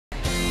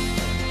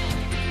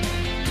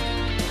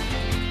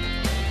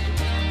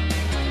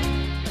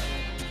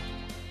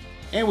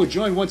And we're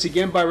joined once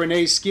again by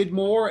Renee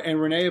Skidmore.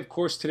 And Renee, of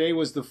course, today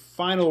was the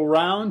final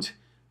round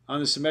on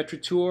the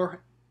Symetra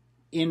Tour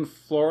in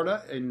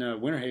Florida, in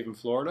Winter Haven,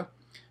 Florida.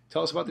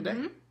 Tell us about the day.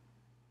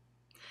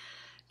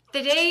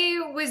 The day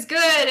was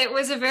good. It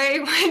was a very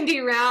windy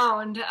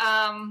round.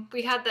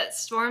 We had that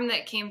storm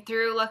that came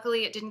through.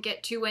 Luckily, it didn't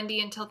get too windy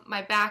until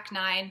my back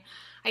nine.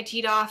 I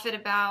teed off at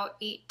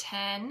about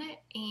 8:10,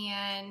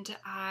 and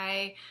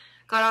I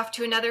got off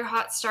to another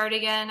hot start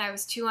again. I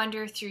was 2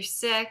 under through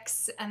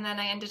 6, and then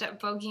I ended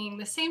up bogeying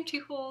the same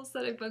 2 holes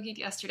that I bogeyed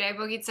yesterday. I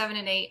bogeyed 7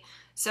 and 8,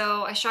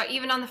 so I shot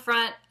even on the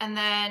front, and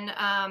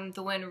then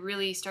the wind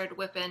really started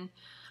whipping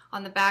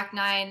on the back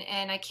nine,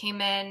 and I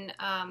came in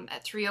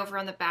at 3 over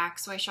on the back,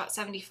 so I shot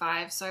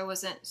 75, so I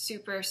wasn't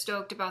super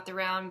stoked about the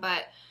round,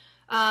 but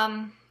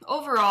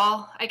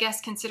overall, I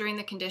guess considering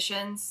the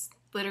conditions,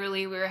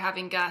 literally we were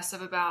having gusts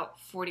of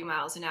about 40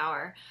 miles an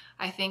hour.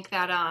 I think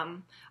that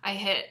I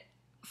hit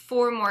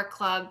 4 more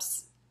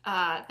clubs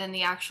than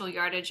the actual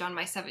yardage on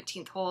my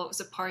 17th hole. It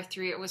was a par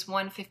 3. It was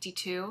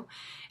 152,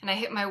 and I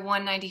hit my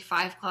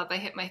 195 club. I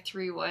hit my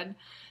 3-wood.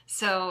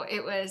 So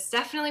it was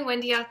definitely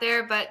windy out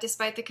there, but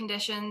despite the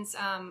conditions,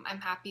 I'm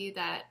happy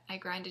that I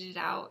grinded it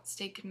out,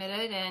 stayed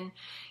committed, and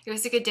it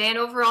was a good day. And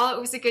overall, it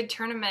was a good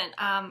tournament.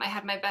 I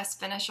had my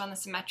best finish on the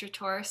Symetra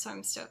Tour, so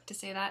I'm stoked to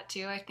say that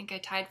too. I think I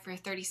tied for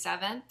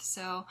 37th,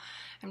 so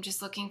I'm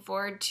just looking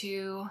forward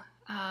to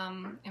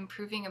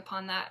improving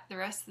upon that the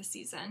rest of the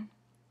season.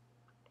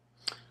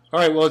 All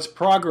right, well, it's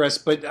progress,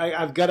 but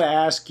I've got to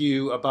ask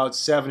you about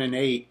 7 and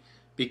 8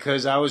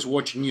 because I was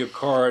watching your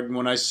card, and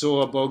when I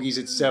saw bogeys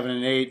at 7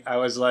 and 8, I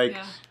was like,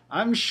 yeah.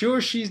 I'm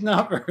sure she's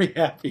not very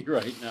happy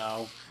right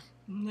now.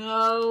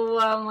 No,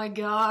 oh my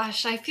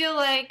gosh. I feel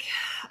like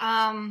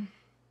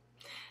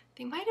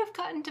they might have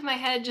gotten to my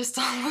head just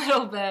a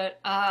little bit.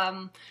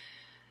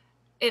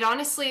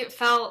 It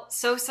felt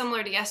so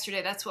similar to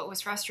yesterday. That's what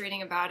was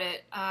frustrating about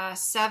it.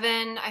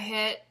 7, I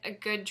hit a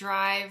good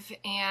drive,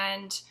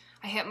 and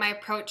I hit my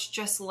approach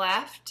just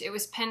left. It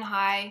was pin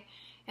high,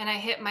 and I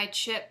hit my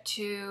chip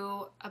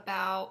to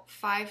about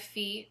 5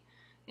 feet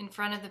in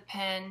front of the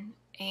pin,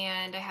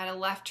 and I had a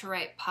left to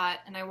right putt,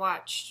 and I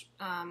watched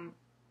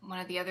one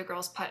of the other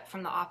girls putt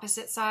from the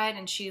opposite side,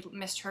 and she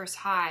missed hers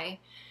high,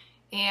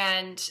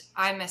 and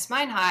I missed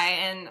mine high,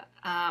 and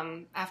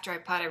after I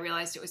putt, I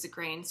realized it was a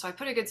green, so I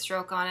put a good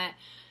stroke on it.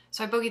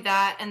 So I bogeyed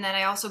that, and then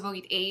I also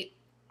bogeyed 8.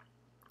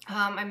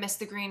 I missed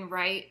the green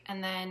right,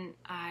 and then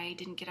I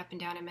didn't get up and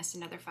down. I missed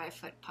another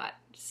 5-foot putt.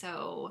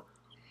 So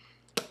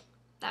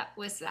that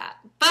was that.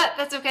 But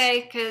that's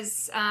okay,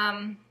 because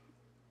I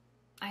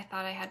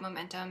thought I had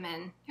momentum,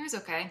 and it was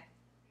okay.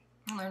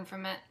 I learned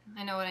from it.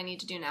 I know what I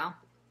need to do now.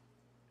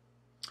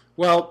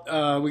 Well,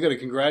 we got to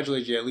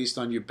congratulate you at least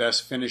on your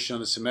best finish on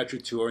the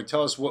Symetra Tour, and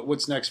tell us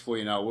what's next for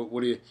you now.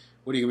 What are you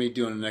going to be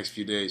doing in the next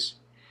few days?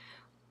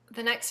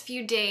 The next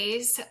few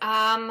days,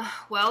 well,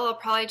 I'll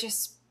probably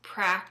just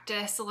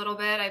practice a little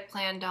bit. I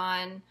plan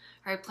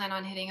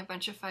on hitting a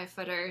bunch of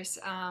 5-footers.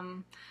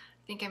 I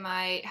think I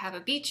might have a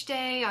beach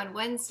day on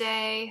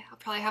Wednesday. I'll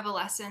probably have a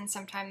lesson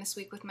sometime this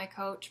week with my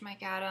coach,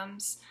 Mike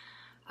Adams.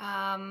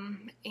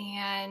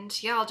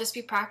 And yeah, I'll just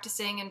be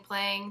practicing and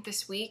playing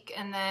this week,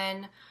 and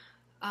then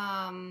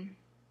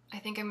I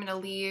think I'm going to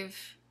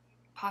leave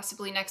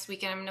possibly next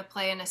weekend. I'm going to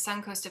play in a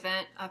Suncoast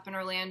event up in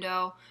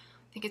Orlando.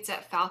 I think it's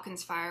at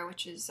Falcons Fire,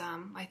 which is,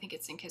 I think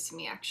it's in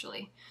Kissimmee,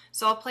 actually.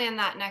 So I'll play in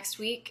that next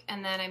week,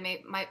 and then I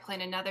might play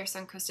in another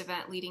Suncoast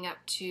event leading up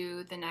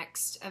to the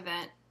next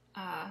event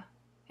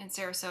in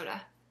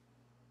Sarasota.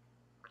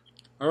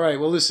 All right,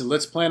 well, listen,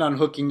 let's plan on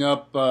hooking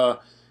up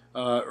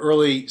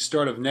early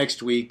start of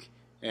next week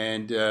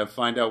and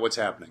find out what's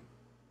happening.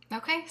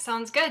 Okay,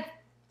 sounds good.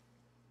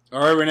 All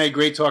right, Renee,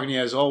 great talking to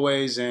you as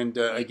always, and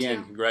again,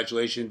 too.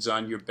 Congratulations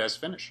on your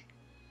best finish.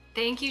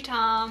 Thank you,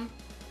 Tom.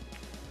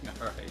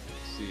 All right,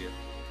 see you.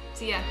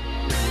 See ya.